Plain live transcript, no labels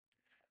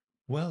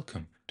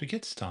Welcome to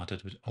get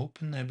started with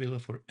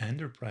OpenNebula for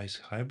Enterprise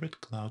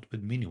Hybrid Cloud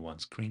with miniONE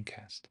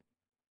screencast.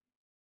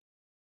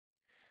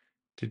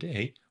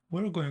 Today,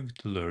 we're going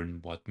to learn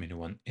what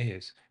miniONE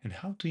is and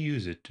how to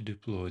use it to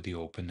deploy the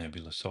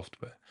OpenNebula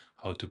software,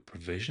 how to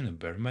provision a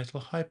bare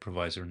metal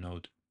hypervisor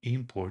node,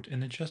 import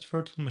and adjust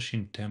virtual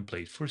machine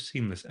template for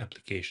seamless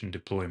application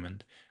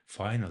deployment.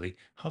 Finally,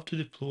 how to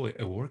deploy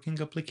a working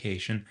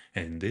application,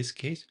 and in this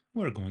case,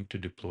 we're going to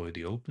deploy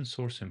the open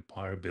source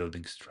empire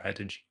building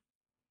strategy.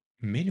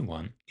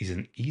 miniONE is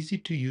an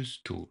easy-to-use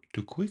tool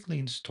to quickly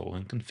install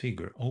and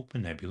configure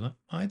OpenNebula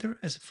either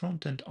as a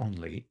front-end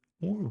only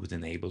or with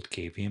enabled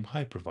KVM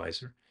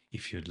hypervisor.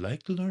 If you'd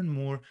like to learn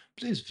more,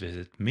 please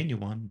visit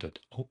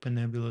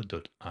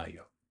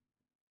minione.opennebula.io.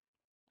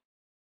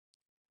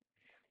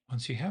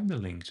 Once you have the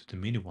link to the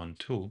miniONE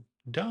tool,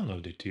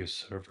 download it to your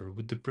server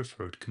with the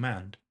preferred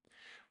command.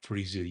 For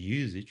easier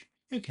usage,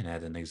 you can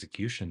add an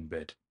execution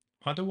bit.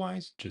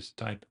 Otherwise, just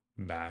type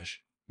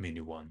bash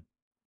miniONE.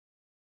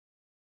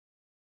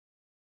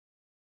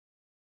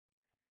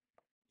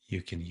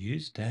 You can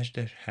use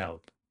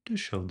 --help to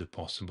show the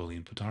possible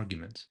input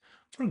arguments.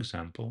 For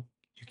example,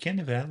 you can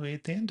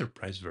evaluate the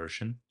enterprise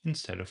version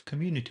instead of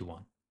community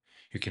one.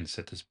 You can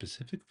set a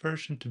specific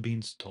version to be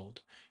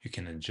installed. You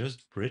can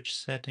adjust bridge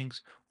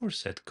settings or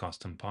set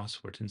custom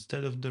password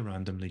instead of the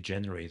randomly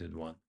generated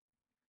one.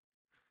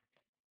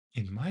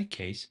 In my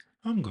case,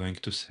 I'm going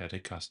to set a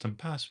custom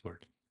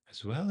password,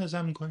 as well as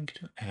I'm going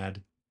to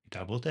add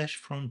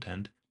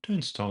 --frontend to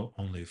install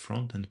only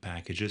frontend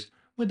packages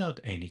without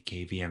any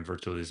KVM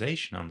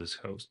virtualization on this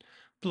host.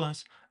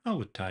 Plus, I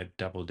would type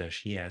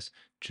 --yes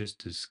just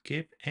to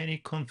skip any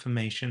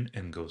confirmation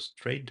and go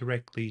straight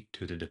directly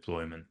to the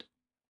deployment.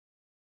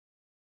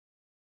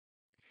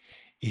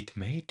 It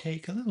may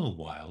take a little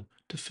while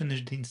to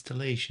finish the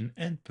installation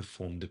and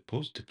perform the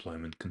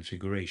post-deployment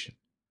configuration.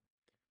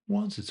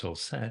 Once it's all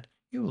set,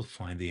 you will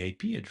find the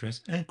IP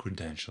address and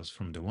credentials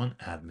from the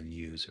OneAdmin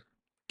user.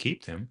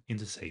 Keep them in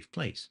the safe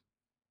place.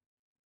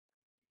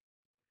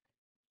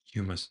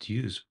 You must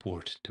use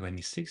port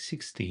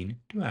 2616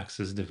 to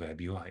access the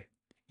web UI.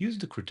 Use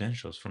the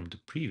credentials from the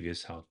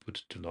previous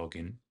output to log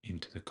in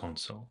into the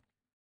console.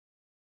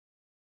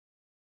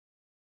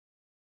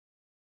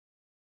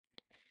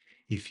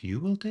 If you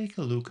will take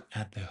a look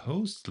at the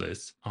host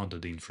list under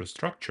the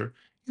infrastructure,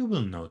 you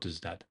will notice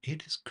that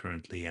it is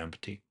currently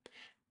empty.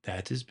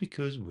 That is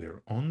because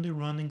we're only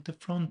running the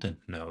frontend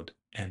node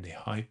and the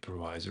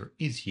hypervisor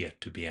is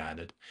yet to be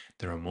added.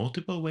 There are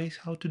multiple ways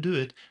how to do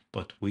it,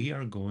 but we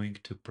are going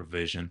to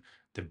provision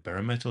the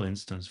bare metal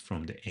instance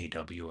from the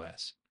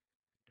AWS.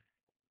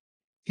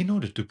 In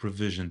order to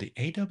provision the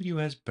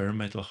AWS bare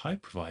metal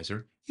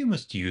hypervisor, you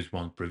must use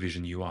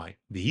OneProvision UI.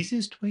 The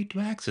easiest way to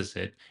access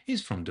it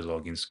is from the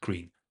login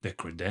screen. The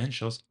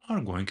credentials are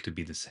going to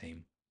be the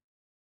same.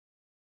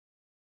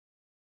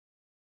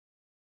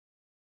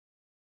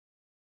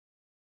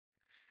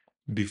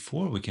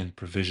 Before we can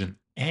provision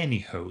any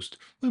host,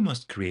 we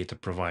must create a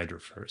provider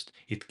first.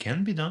 It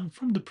can be done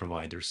from the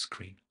provider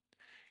screen.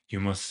 You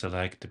must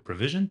select the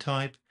provision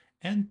type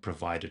and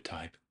provider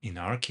type. In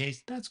our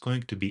case, that's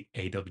going to be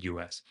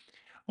AWS.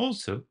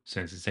 Also,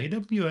 since it's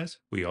AWS,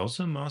 we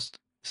also must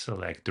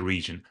select the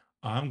region.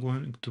 I'm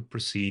going to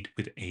proceed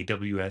with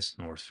AWS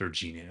North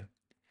Virginia.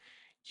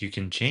 You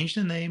can change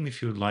the name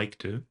if you'd like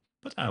to,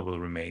 but I will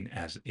remain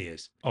as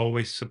is.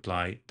 Always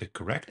supply the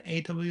correct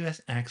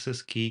AWS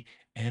access key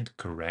and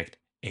correct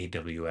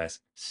AWS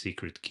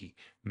secret key.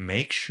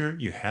 Make sure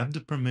you have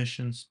the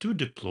permissions to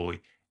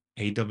deploy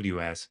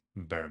AWS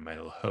bare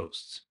metal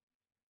hosts.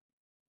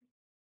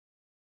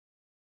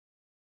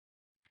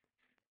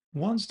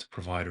 Once the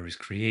provider is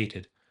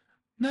created,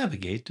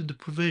 navigate to the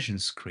provision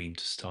screen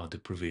to start the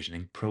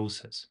provisioning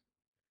process.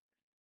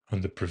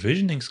 On the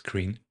provisioning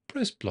screen,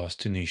 press plus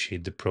to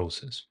initiate the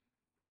process.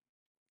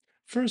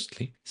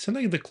 Firstly,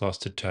 select the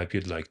cluster type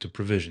you'd like to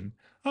provision.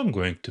 I'm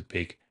going to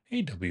pick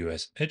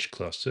AWS Edge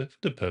Cluster for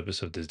the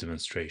purpose of this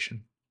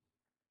demonstration.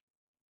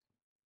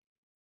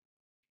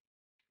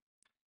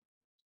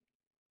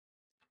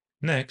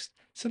 Next,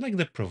 select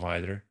the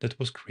provider that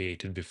was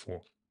created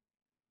before.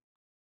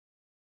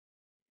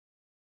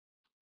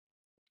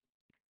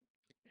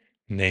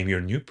 Name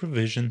your new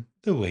provision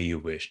the way you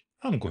wish.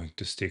 I'm going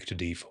to stick to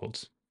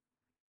defaults.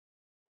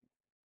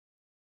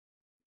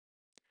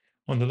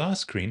 On the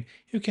last screen,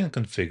 you can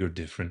configure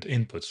different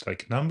inputs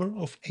like number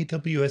of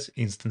AWS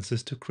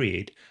instances to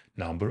create,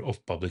 number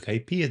of public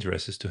IP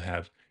addresses to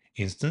have,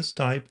 instance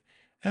type,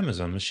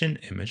 Amazon machine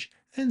image,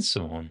 and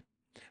so on.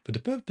 For the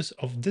purpose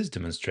of this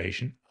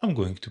demonstration, I'm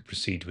going to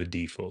proceed with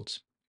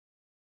defaults.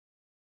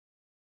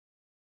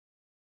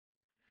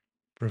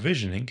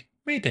 Provisioning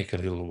may take a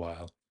little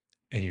while,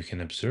 and you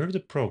can observe the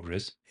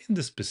progress in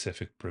the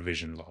specific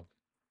provision log.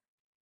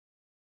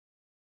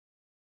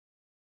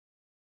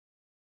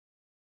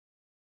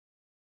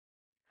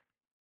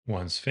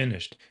 Once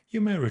finished,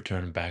 you may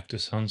return back to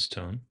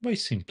Sunstone by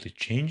simply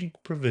changing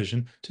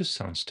provision to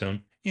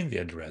Sunstone in the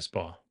address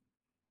bar.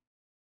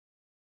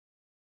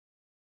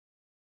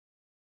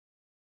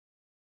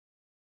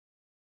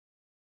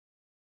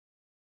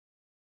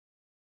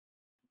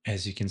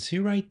 As you can see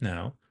right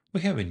now,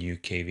 we have a new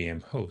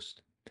KVM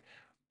host.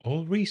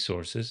 All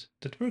resources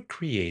that were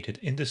created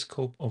in the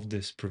scope of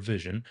this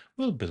provision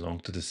will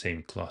belong to the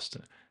same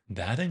cluster.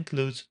 That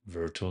includes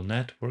virtual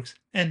networks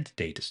and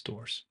data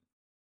stores.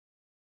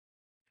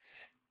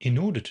 In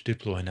order to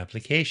deploy an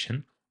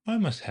application, I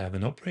must have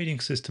an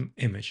operating system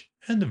image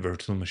and a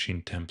virtual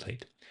machine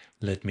template.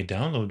 Let me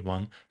download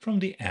one from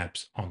the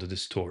apps under the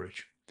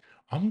storage.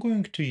 I'm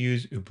going to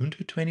use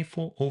Ubuntu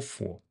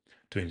 24.04.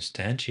 To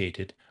instantiate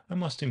it, I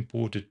must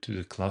import it to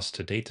the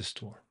cluster data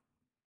store.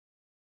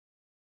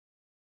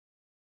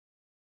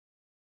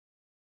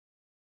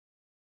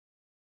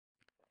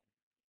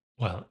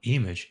 While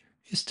image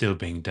is still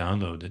being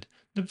downloaded,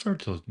 the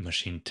virtual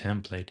machine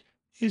template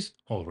is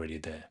already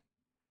there.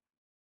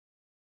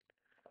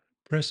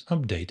 Press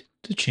Update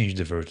to change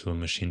the virtual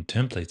machine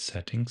template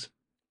settings.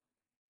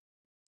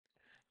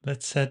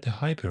 Let's set the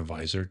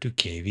hypervisor to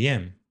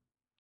KVM.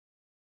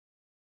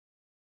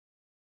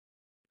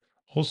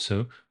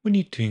 Also, we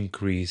need to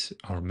increase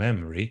our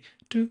memory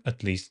to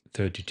at least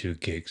 32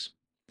 gigs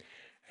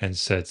and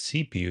set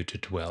CPU to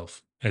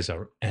 12, as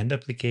our end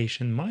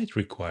application might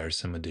require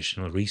some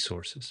additional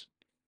resources.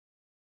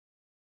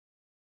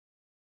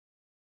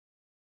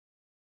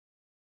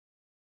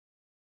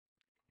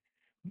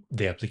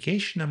 The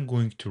application I'm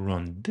going to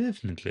run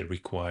definitely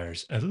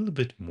requires a little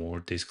bit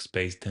more disk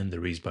space than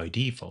there is by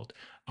default.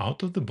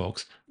 Out of the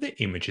box, the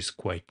image is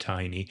quite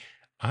tiny.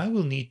 I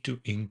will need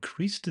to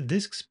increase the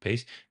disk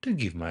space to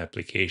give my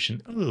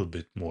application a little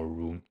bit more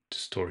room to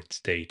store its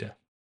data.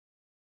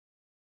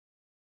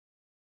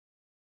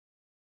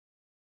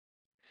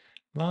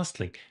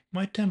 Lastly,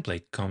 my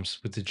template comes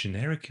with a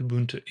generic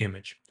Ubuntu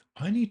image.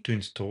 I need to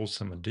install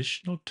some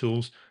additional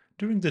tools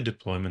during the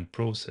deployment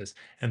process,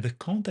 and the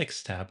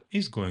Context tab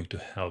is going to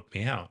help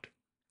me out.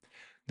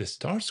 The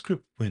Start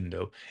Script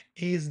window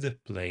is the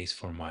place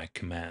for my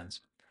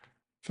commands.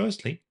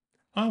 Firstly,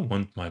 I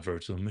want my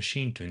virtual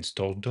machine to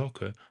install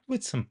Docker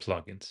with some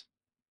plugins.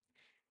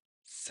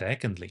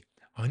 Secondly,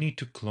 I need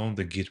to clone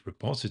the Git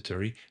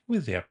repository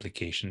with the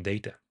application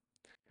data.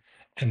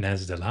 And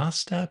as the last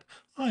step,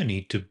 I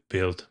need to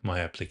build my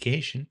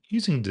application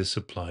using the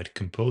supplied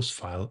compose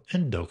file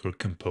and docker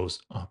compose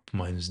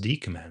up-d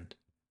command.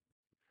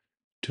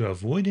 To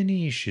avoid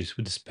any issues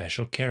with the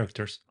special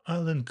characters,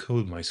 I'll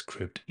encode my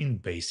script in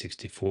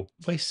base64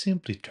 by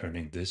simply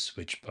turning this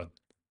switch button.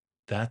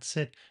 That's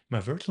it, my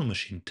virtual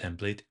machine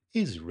template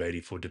is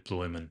ready for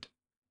deployment.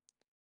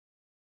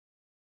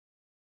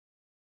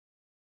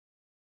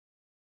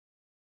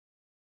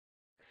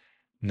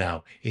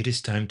 Now it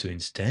is time to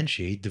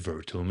instantiate the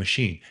virtual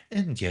machine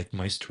and get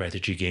my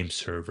strategy game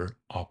server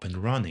up and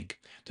running.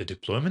 The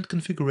deployment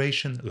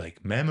configuration,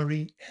 like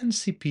memory and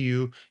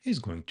CPU, is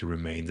going to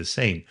remain the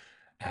same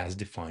as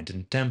defined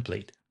in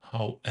template.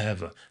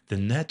 However, the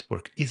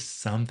network is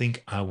something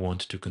I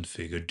want to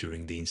configure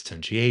during the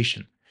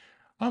instantiation.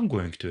 I'm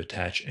going to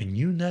attach a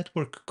new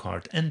network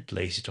card and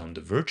place it on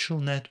the virtual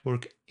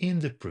network in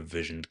the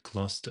provisioned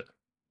cluster.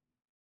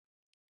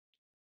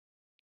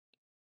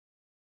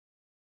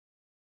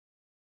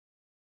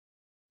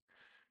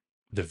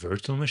 The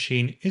virtual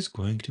machine is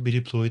going to be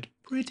deployed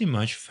pretty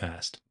much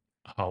fast.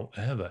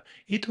 However,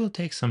 it will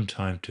take some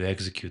time to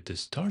execute the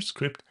start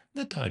script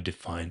that I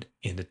defined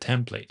in the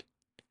template.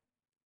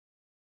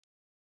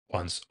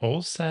 Once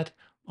all set,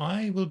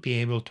 I will be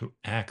able to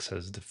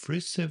access the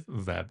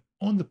FreeSIV web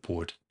on the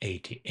port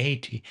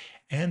 8080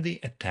 and the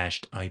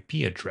attached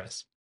IP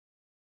address.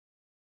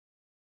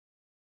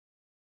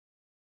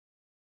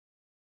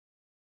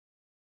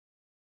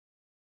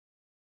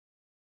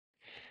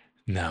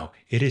 Now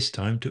it is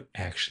time to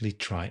actually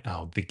try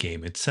out the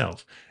game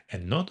itself,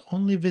 and not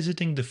only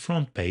visiting the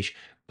front page,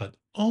 but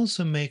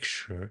also make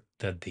sure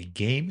that the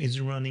game is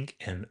running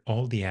and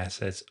all the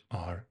assets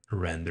are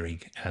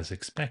rendering as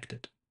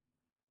expected.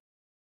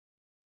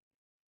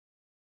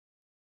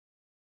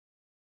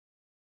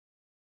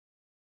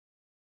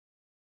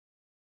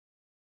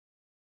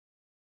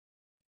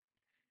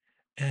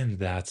 And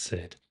that's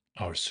it.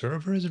 Our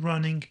server is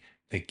running,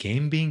 the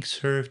game being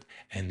served,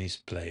 and is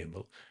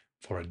playable.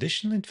 For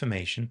additional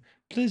information,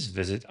 please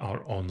visit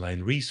our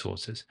online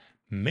resources,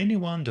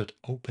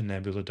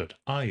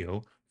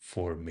 minione.opennebula.io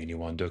for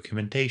minione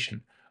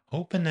documentation,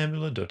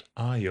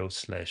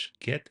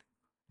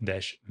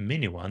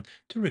 opennebula.io/get-minione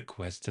to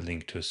request a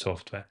link to a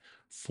software,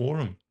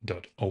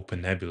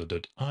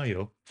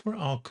 forum.opennebula.io for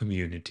our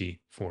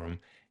community forum,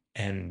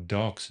 and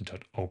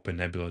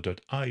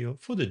docs.opennebula.io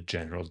for the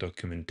general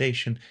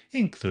documentation,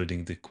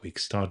 including the quick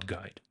start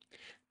guide.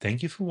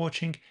 Thank you for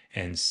watching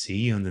and see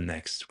you on the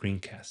next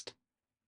screencast.